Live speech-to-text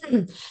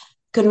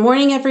Good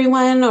morning,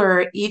 everyone,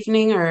 or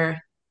evening,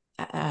 or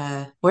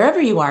wherever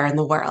you are in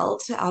the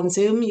world on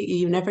Zoom.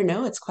 You never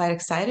know. It's quite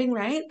exciting,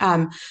 right?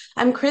 I'm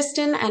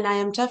Kristen, and I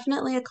am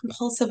definitely a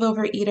compulsive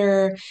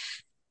overeater.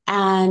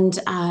 And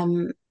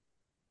I'm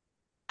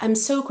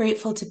so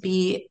grateful to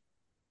be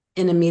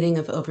in a meeting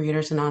of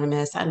Overeaters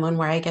Anonymous and one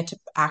where I get to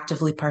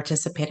actively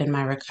participate in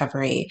my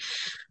recovery.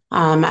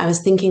 I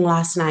was thinking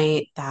last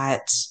night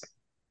that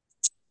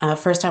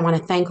first, I want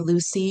to thank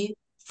Lucy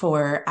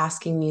for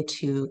asking me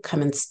to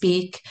come and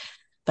speak.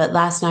 But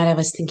last night I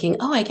was thinking,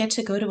 oh, I get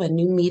to go to a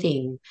new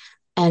meeting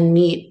and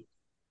meet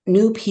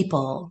new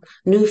people,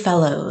 new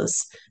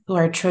fellows who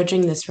are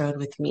trudging this road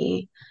with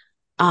me.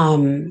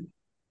 Um,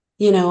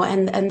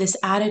 and this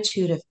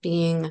attitude of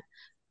being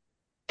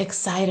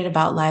excited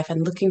about life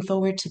and looking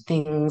forward to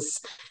things,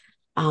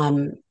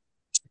 um,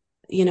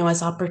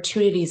 as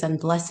opportunities and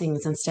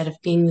blessings instead of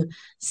being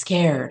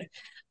scared,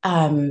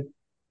 um,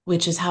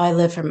 which is how I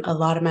live for a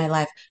lot of my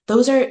life.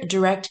 Those are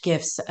direct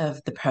gifts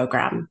of the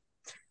program.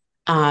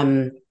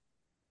 Um,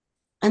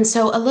 And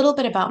so a little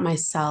bit about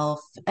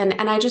myself, and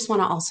I just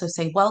want to also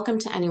say welcome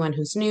to anyone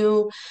who's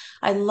new.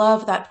 I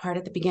love that part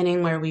at the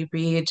beginning where we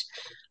read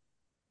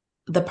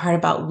the part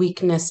about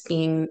weakness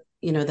being,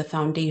 the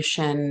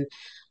foundation.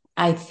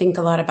 I think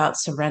a lot about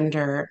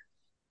surrender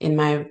in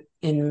my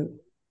in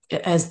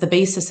as the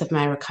basis of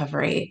my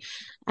recovery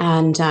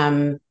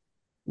and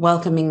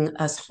welcoming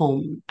us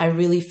home. I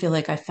really feel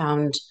like I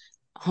found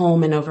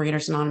home in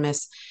Overeaters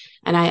Anonymous,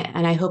 and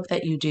I hope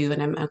that you do,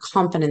 and I'm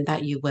confident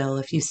that you will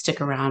if you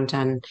stick around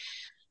and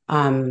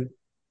um,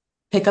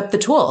 pick up the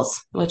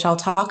tools, which I'll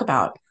talk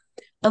about.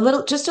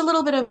 Just a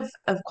little bit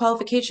of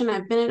qualification.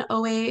 I've been in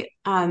OA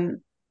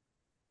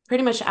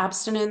pretty much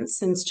abstinent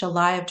since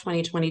July of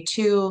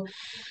 2022.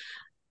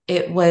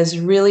 It was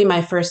really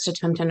my first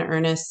attempt in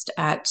earnest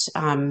at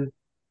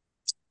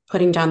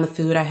putting down the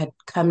food. I had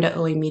come to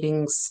OA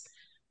meetings,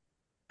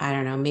 I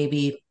don't know,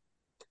 maybe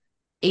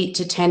 8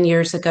 to 10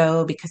 years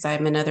ago because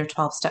I'm in other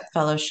 12-step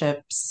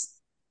fellowships.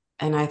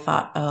 And I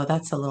thought, oh,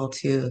 that's a little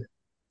too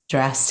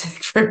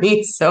drastic for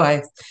me. So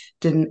I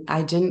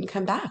didn't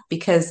come back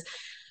because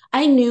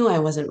I knew I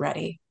wasn't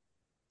ready.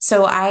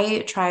 So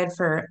I tried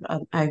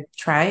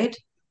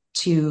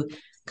to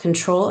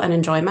control and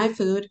enjoy my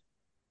food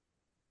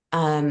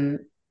um,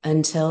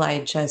 until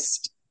I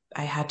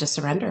had to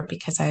surrender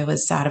because I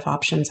was out of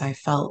options. I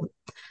felt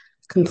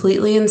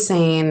completely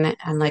insane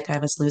and like I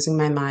was losing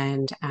my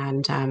mind.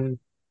 And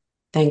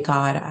thank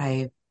God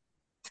I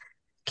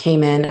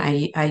came in.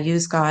 I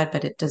use God,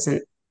 but it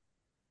doesn't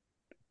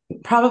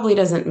probably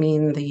doesn't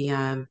mean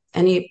the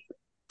any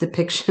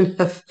depiction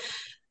of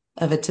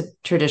a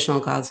traditional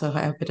God. So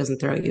I hope it doesn't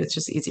throw you. It's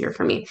just easier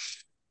for me.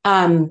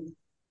 Um,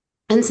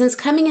 And since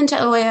coming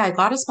into OA, I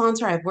got a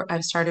sponsor.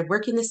 I've started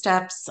working the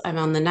steps. I'm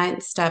on the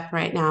ninth step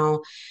right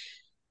now,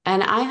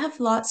 and I have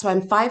lots. So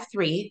I'm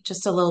 5'3",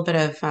 just a little bit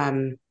of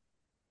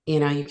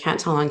you can't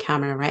tell on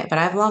camera, right? But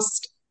I've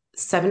lost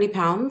 70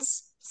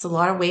 pounds. It's a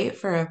lot of weight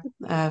for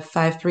a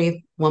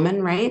 5'3"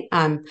 woman, right?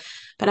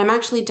 But I'm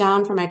actually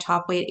down from my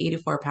top weight,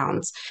 84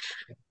 pounds.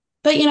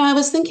 But I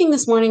was thinking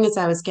this morning as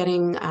I was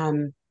getting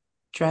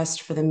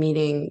dressed for the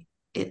meeting,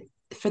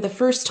 for the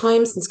first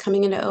time since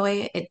coming into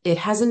OA, it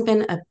hasn't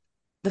been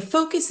the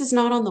focus is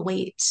not on the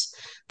weight.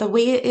 The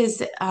weight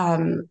is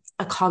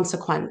a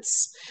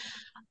consequence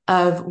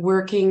of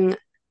working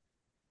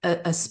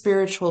a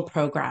spiritual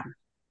program.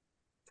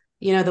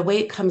 The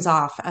weight comes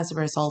off as a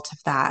result of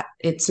that.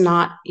 It's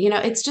not,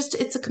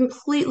 it's a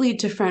completely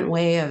different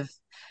way of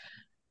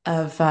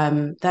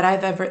that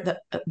I've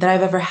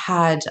ever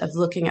had of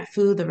looking at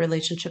food, the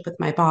relationship with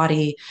my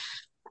body.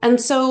 And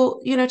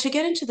so, to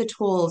get into the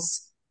tools,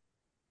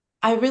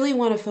 I really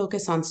want to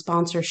focus on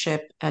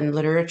sponsorship and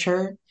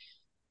literature.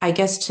 I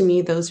guess to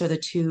me, those are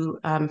the two,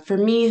 for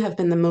me, have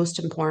been the most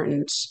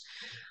important.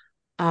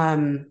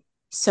 Um,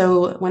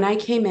 so when I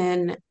came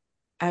in,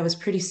 I was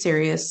pretty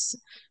serious.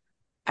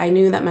 I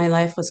knew that my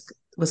life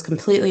was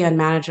completely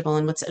unmanageable.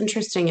 And what's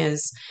interesting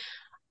is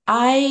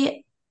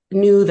I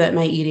knew that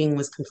my eating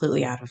was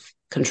completely out of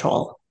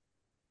control.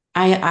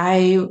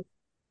 I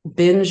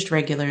binged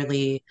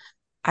regularly.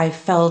 I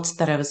felt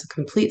that I was a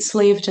complete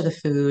slave to the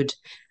food.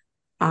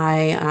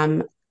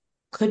 I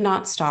could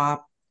not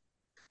stop.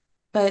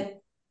 But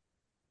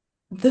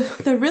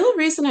the real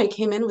reason I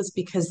came in was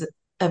because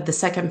of the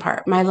second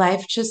part. My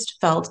life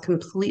just felt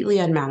completely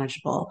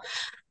unmanageable.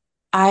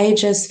 I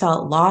just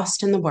felt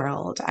lost in the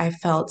world. I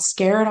felt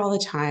scared all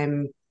the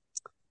time.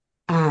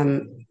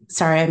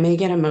 Sorry, I may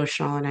get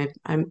emotional, and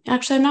I'm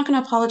not going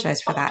to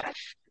apologize for that.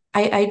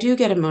 I do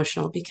get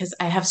emotional because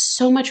I have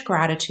so much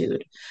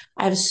gratitude.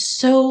 I have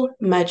so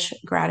much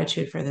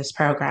gratitude for this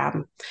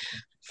program,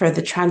 for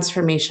the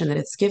transformation that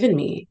it's given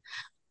me.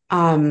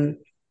 Um,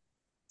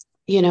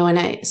 and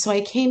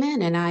I came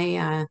in and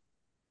I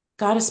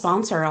got a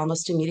sponsor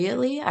almost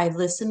immediately. I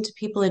listened to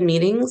people in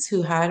meetings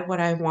who had what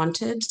I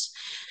wanted,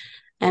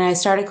 and I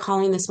started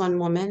calling this one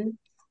woman,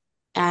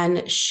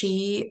 and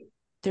she,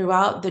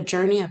 throughout the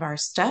journey of our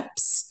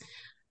steps,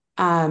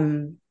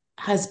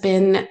 has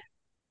been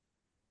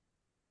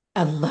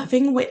a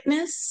loving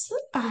witness.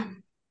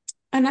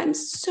 And I'm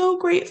so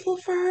grateful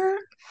for her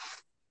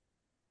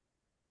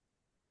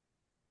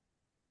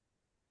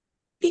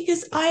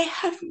because I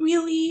have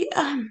really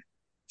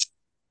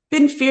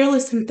been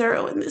fearless and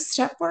thorough in this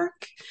step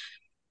work.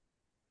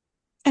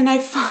 And I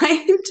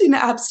find in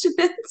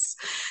abstinence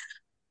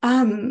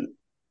um,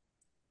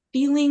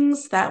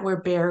 feelings that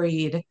were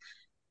buried,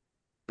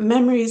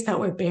 memories that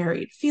were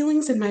buried,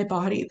 feelings in my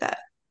body that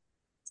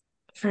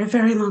for a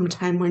very long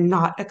time were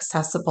not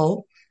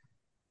accessible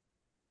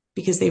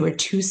because they were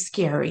too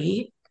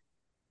scary.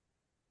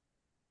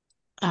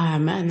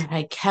 And that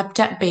I kept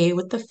at bay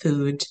with the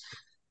food.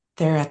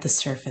 They're at the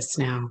surface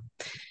now.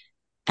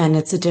 And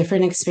it's a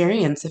different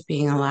experience of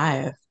being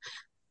alive.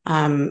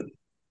 Um,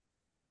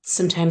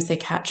 Sometimes they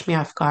catch me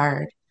off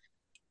guard.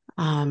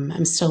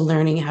 I'm still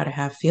learning how to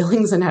have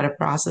feelings and how to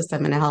process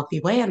them in a healthy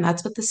way. And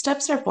that's what the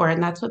steps are for.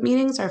 And that's what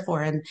meetings are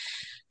for. And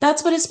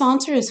that's what a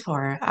sponsor is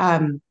for.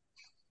 And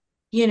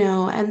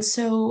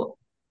so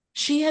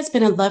she has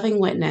been a loving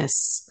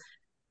witness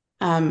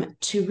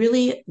to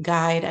really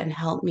guide and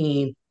help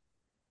me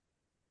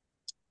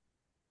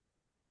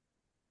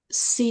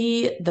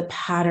see the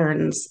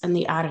patterns and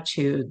the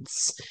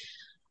attitudes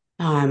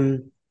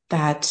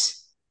that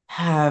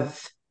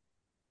have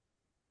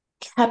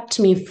kept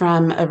me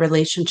from a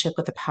relationship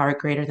with a power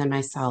greater than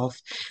myself.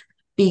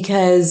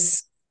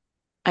 Because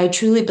I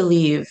truly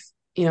believe,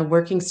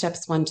 working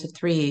steps 1 to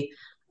 3,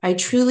 I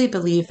truly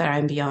believe that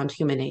I'm beyond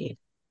human aid.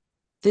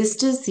 This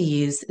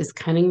disease is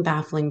cunning,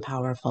 baffling,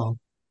 powerful.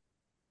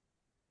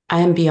 I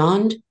am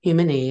beyond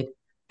human aid.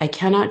 I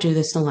cannot do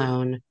this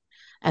alone.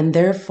 And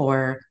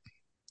therefore,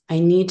 I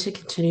need to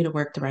continue to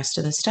work the rest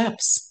of the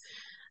steps.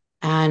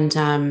 And,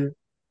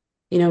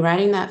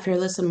 writing that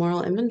fearless and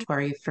moral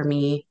inventory for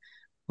me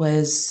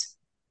was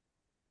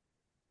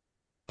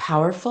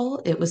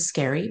powerful. It was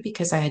scary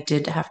because I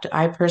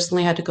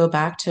personally had to go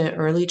back to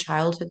early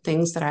childhood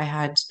things that I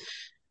had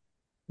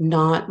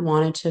not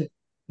wanted to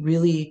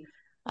really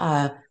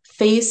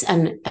face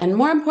and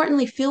more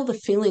importantly, feel the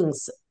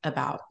feelings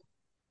about.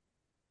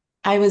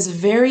 I was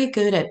very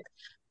good at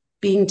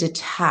being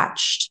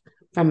detached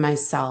from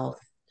myself,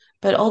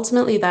 but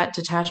ultimately that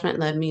detachment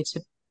led me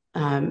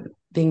to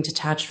being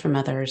detached from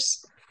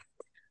others.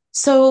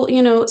 So,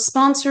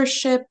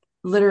 sponsorship,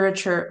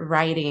 literature,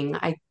 writing,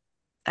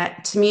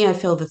 to me, I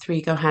feel the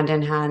three go hand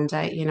in hand.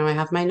 I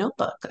have my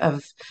notebook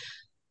of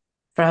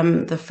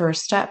from the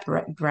first step,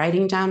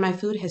 writing down my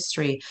food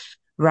history,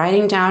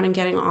 writing down and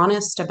getting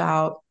honest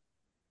about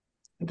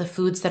the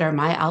foods that are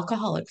my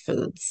alcoholic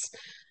foods.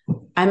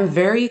 I'm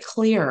very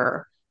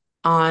clear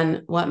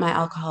on what my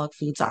alcoholic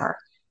foods are.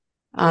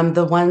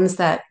 The ones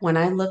that when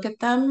I look at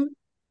them,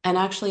 and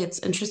actually it's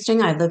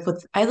interesting, I live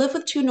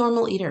with two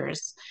normal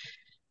eaters.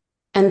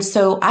 And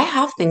so I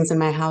have things in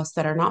my house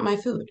that are not my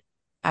food,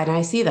 and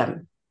I see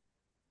them.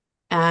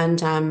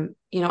 And,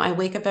 I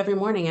wake up every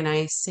morning and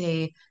I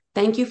say,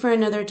 thank you for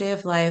another day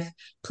of life.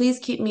 Please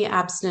keep me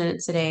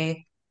abstinent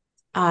today.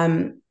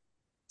 Um,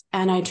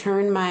 and I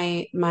turn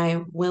my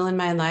will in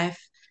my life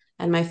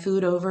and my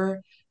food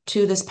over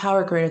to this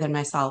power greater than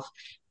myself.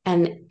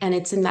 And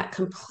it's in that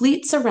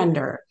complete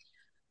surrender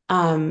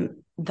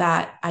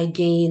that I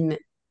gain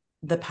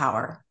the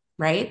power,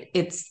 right?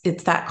 It's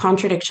that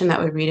contradiction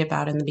that we read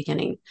about in the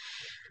beginning.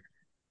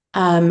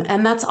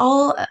 And that's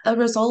all a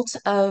result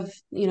of,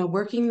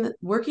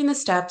 working the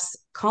steps,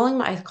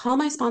 I call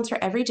my sponsor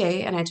every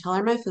day and I tell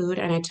her my food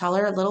and I tell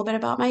her a little bit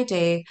about my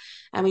day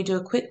and we do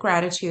a quick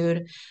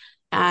gratitude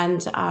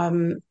and,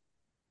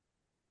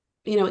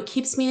 it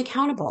keeps me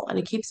accountable and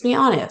it keeps me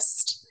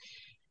honest.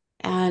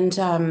 And,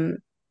 I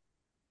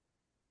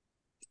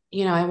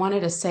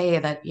wanted to say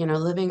that,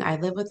 I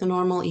live with the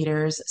normal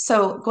eaters.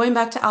 So going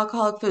back to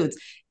alcoholic foods,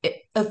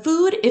 a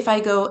food,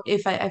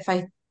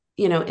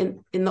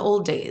 in the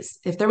old days,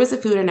 if there was a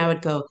food and I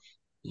would go,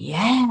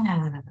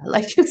 yeah,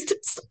 like it's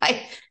just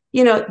like,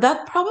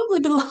 that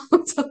probably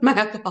belongs on my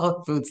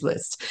alcoholic foods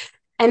list.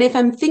 And if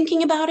I'm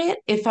thinking about it,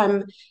 if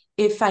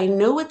I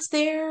know it's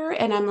there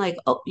and I'm like,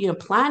 oh,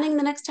 planning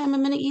the next time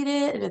I'm going to eat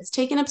it and it's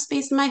taking up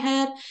space in my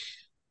head,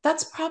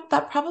 that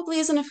probably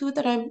isn't a food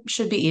that I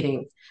should be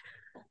eating.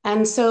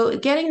 And so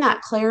getting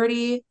that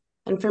clarity,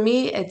 and for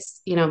me,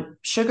 it's,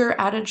 sugar,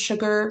 added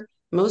sugar,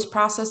 most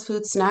processed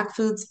foods, snack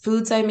foods,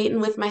 foods I'm eating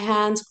with my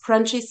hands,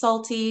 crunchy,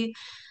 salty.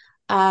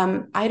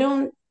 I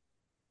don't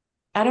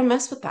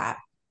mess with that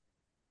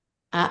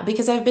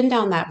because I've been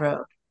down that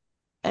road.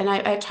 And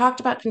I talked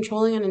about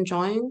controlling and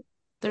enjoying.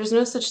 There's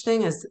no such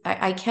thing as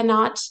I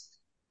cannot,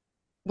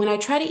 when I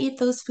try to eat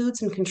those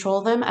foods and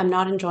control them, I'm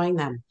not enjoying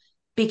them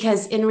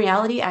because in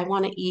reality, I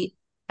want to eat,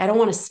 I don't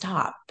want to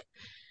stop.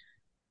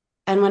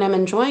 And when I'm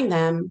enjoying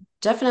them,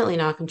 definitely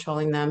not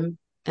controlling them.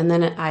 And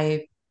then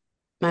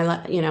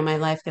my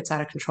life gets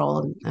out of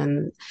control.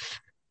 And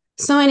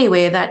so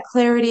anyway, that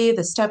clarity,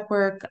 the step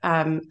work,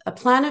 a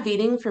plan of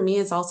eating for me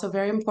is also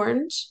very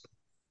important.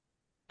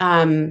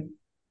 Um,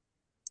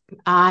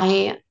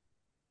 I,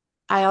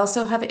 I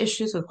also have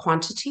issues with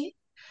quantity.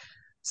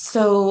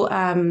 So,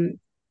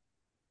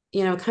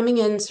 coming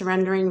in,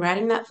 surrendering,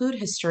 writing that food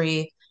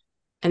history,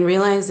 and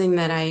realizing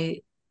that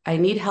I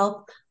need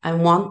help. I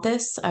want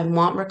this. I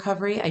want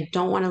recovery. I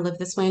don't want to live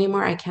this way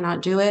anymore. I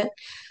cannot do it.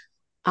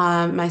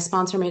 My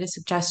sponsor made a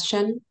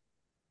suggestion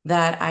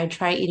that I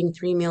try eating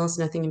 3 meals,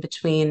 nothing in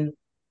between.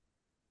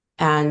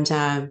 And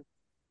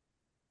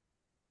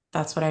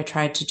that's what I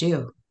tried to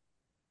do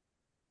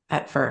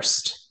at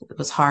first. It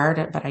was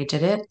hard, but I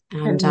did it.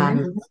 And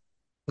Mhm.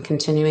 I'm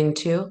continuing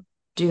to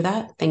do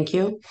that. Thank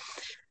you.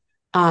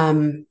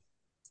 Um,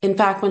 in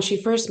fact, when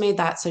she first made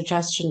that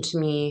suggestion to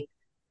me,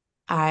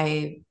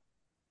 I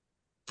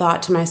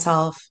thought to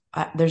myself,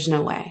 there's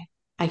no way.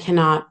 I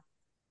cannot,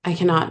 I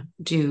cannot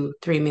do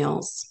 3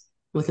 meals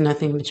with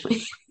nothing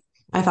between.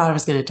 I thought I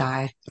was going to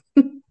die.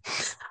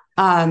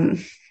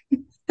 Um,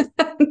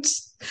 and,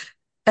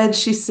 and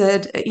she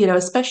said,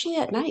 especially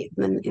at night,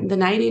 the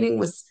night eating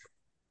was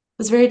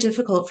very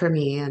difficult for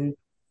me.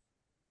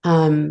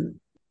 And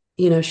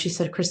she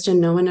said, Kristen,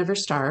 no one ever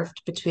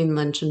starved between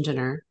lunch and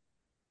dinner.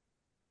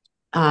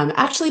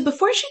 Actually,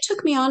 before she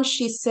took me on,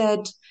 she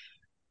said,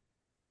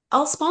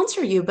 I'll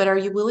sponsor you, but are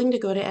you willing to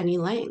go to any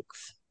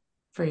length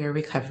for your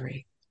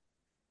recovery?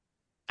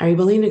 Are you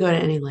willing to go to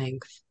any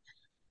length?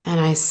 And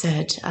I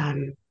said,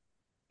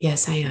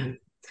 yes, I am.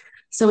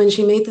 So when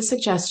she made the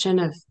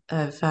suggestion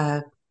of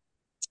 3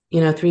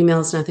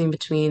 meals, nothing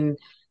between,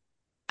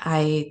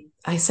 I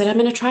said I'm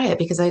going to try it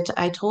because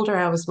I told her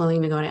I was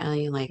willing to go to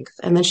any length.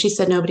 And then she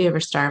said nobody ever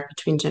starved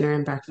between dinner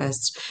and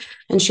breakfast.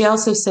 And she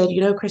also said,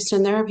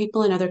 Kristen, there are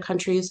people in other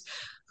countries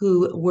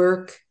who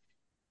work,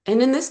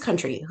 and in this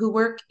country who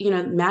work,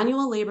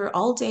 manual labor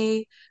all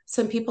day.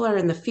 Some people are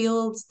in the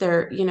fields,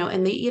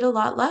 and they eat a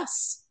lot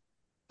less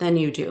than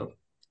you do.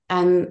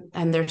 And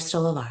they're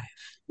still alive.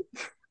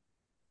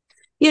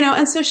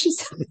 And so she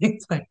said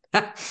things like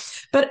that.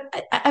 But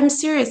I'm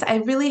serious. I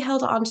really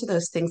held on to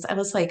those things. I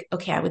was like,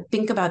 okay, I would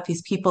think about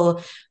these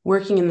people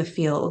working in the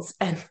fields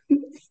and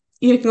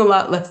eating a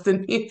lot less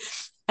than me.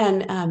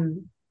 And,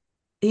 and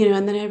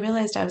then I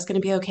realized I was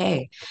going to be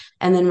okay.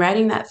 And then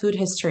writing that food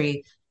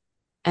history,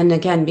 and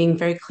again, being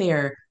very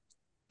clear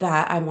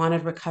that I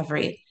wanted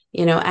recovery,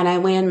 and I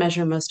weigh and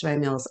measure most of my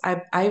meals.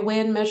 I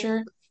weigh and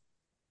measure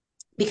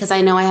because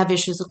I know I have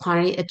issues with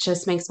quantity. It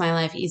just makes my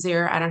life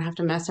easier. I don't have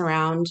to mess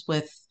around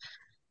with,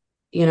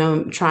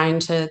 trying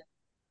to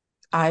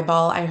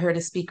eyeball. I heard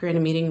a speaker in a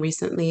meeting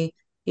recently,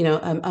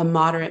 a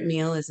moderate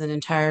meal is an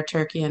entire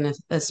turkey and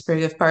a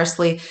sprig of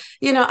parsley.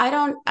 I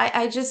don't,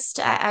 I just,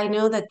 I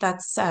know that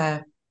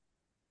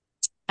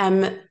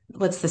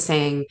what's the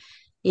saying?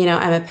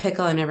 I'm a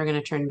pickle. I'm never going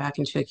to turn back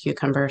into a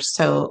cucumber.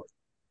 So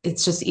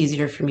it's just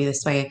easier for me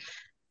this way.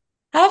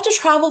 I have to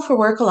travel for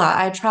work a lot.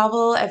 I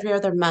travel every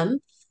other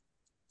month.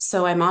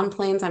 So I'm on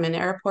planes, I'm in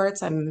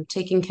airports, I'm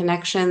taking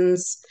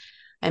connections,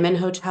 I'm in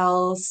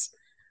hotels.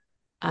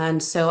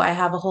 And so I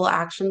have a whole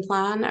action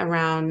plan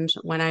around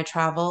when I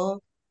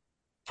travel,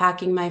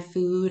 packing my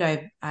food.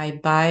 I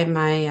buy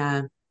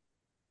my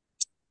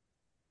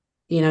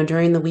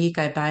during the week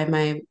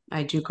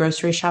I do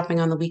grocery shopping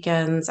on the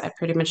weekends. I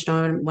pretty much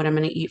know what I'm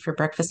going to eat for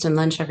breakfast and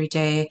lunch every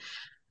day.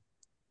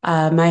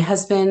 My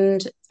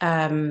husband,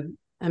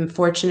 I'm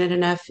fortunate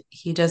enough,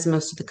 he does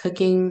most of the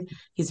cooking.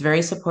 He's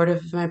very supportive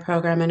of my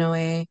program in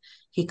OA.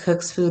 He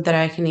cooks food that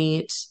I can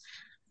eat.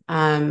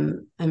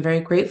 I'm very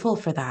grateful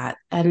for that.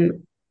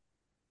 And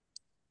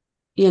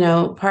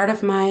part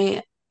of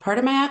my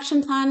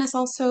action plan is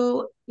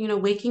also,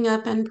 waking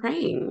up and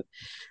praying.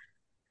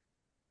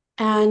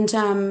 And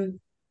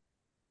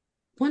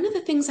one of the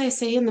things I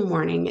say in the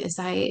morning is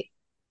I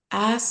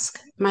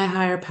ask my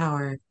higher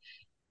power,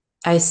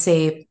 I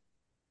say,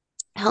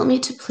 help me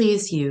to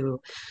please you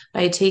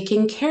by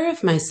taking care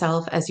of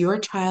myself as your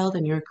child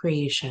and your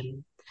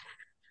creation.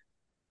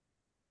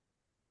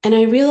 And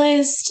I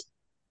realized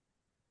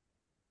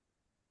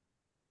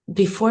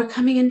before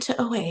coming into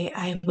OA,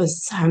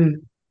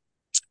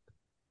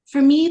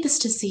 for me, this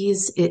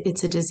disease,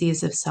 it's a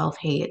disease of self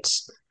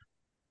hate.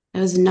 I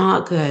was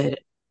not good.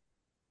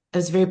 I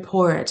was very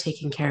poor at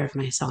taking care of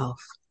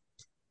myself.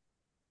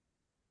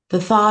 The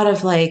thought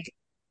of like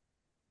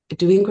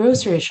doing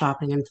grocery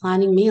shopping and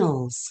planning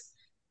meals,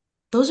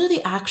 those are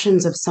the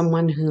actions of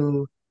someone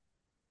who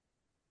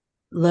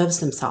loves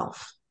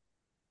himself.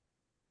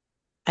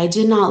 I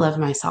did not love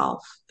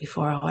myself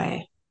before OA.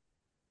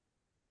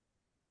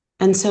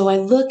 And so I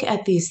look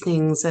at these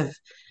things of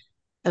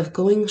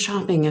going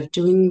shopping, of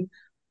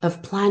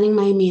planning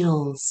my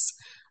meals,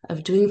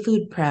 of doing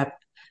food prep.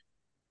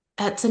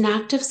 It's an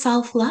act of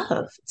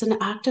self-love. It's an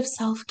act of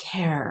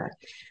self-care.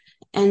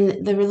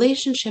 And the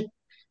relationship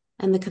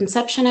and the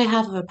conception I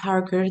have of a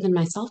power greater than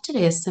myself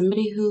today is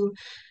somebody who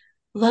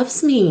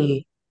loves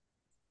me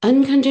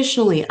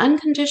unconditionally,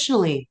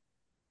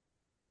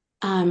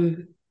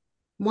 um,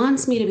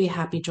 wants me to be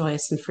happy,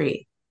 joyous, and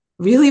free,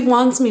 really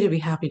wants me to be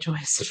happy,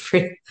 joyous, and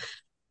free,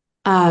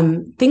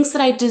 thinks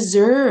that I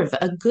deserve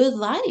a good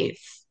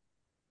life.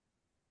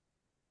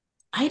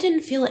 I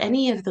didn't feel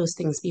any of those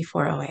things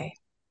before OA.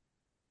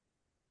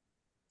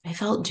 I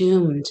felt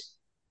doomed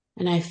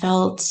and I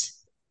felt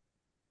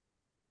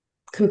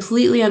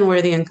completely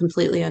unworthy and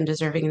completely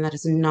undeserving. And that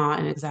is not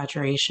an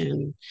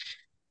exaggeration.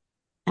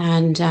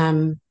 And,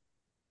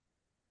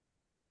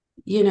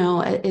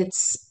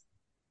 it's,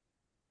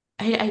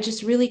 I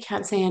just really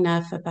can't say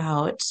enough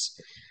about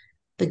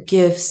the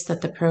gifts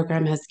that the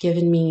program has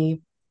given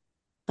me.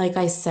 Like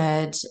I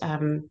said,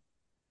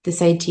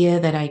 this idea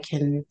that I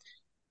can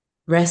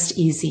rest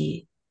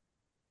easy.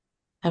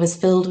 I was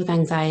filled with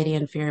anxiety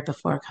and fear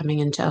before coming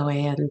into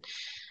OA,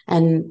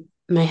 and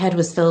my head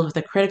was filled with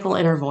a critical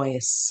inner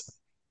voice.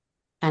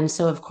 And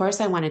so, of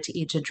course, I wanted to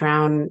eat to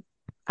drown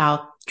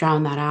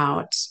that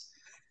out.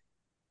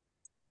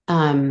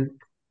 Um,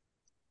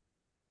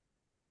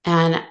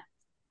 and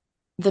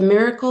the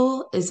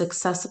miracle is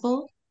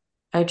accessible.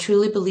 I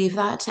truly believe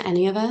that to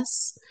any of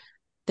us.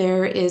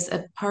 There is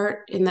a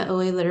part in the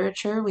OA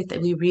literature, we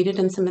read it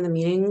in some of the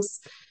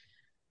meetings.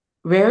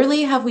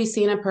 Rarely have we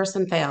seen a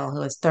person fail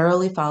who has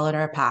thoroughly followed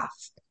our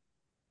path.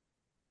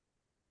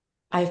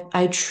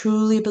 I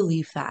truly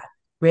believe that.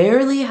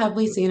 Rarely have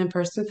we seen a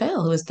person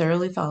fail who has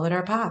thoroughly followed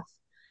our path.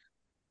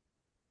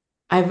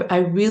 I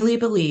really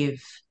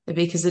believe that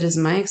because it is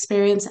my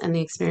experience and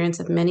the experience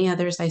of many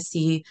others I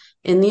see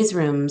in these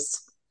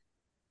rooms,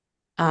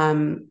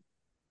 um,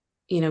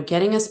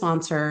 getting a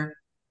sponsor,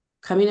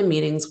 coming to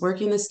meetings,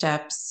 working the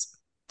steps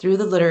through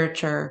the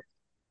literature,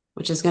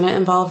 which is going to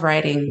involve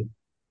writing,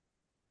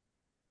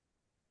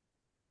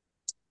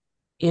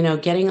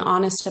 getting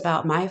honest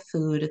about my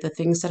food, the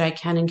things that I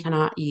can and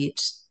cannot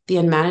eat, the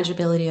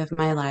unmanageability of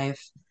my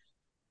life.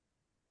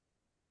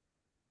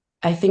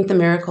 I think the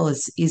miracle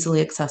is easily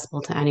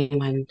accessible to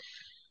anyone.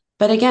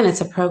 But again,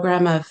 it's a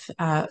program of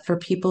for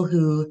people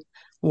who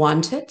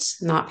want it,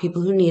 not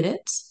people who need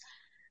it.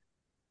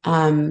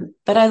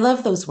 But I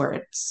love those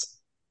words.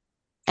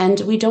 And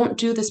we don't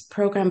do this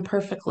program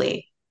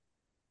perfectly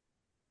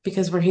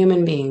because we're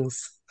human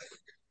beings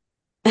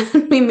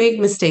and we make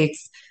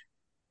mistakes.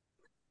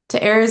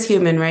 To err is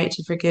human, right?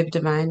 To forgive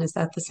divine. Is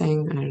that the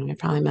saying? I don't know. I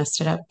probably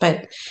messed it up.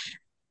 But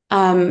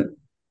um,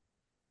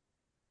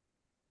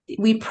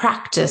 we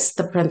practice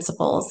the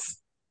principles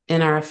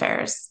in our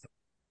affairs.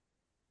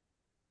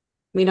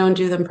 We don't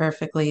do them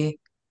perfectly.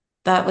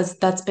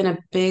 That's been a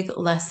big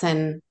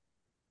lesson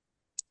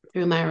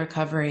through my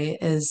recovery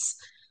is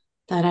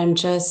that I'm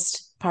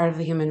just part of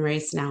the human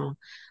race now.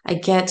 I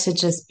get to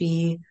just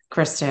be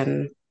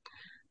Kristen.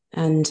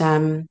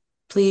 And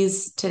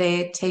please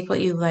today take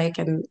what you like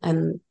and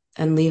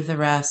leave the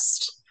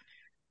rest.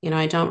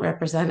 I don't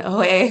represent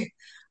OA.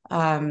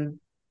 I'm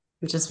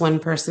just one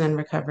person in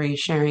recovery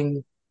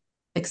sharing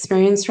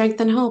experience, strength,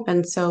 and hope.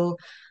 And so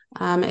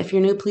if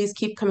you're new, please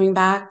keep coming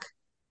back.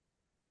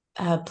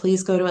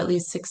 Please go to at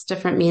least 6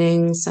 different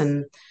meetings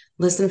and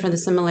listen for the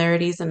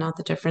similarities and not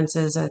the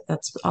differences.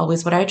 That's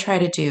always what I try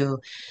to do.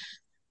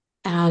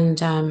 And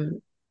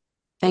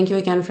thank you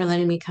again for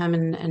letting me come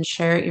and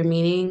share at your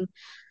meeting.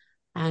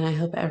 And I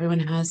hope everyone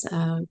has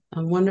a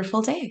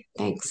wonderful day.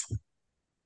 Thanks.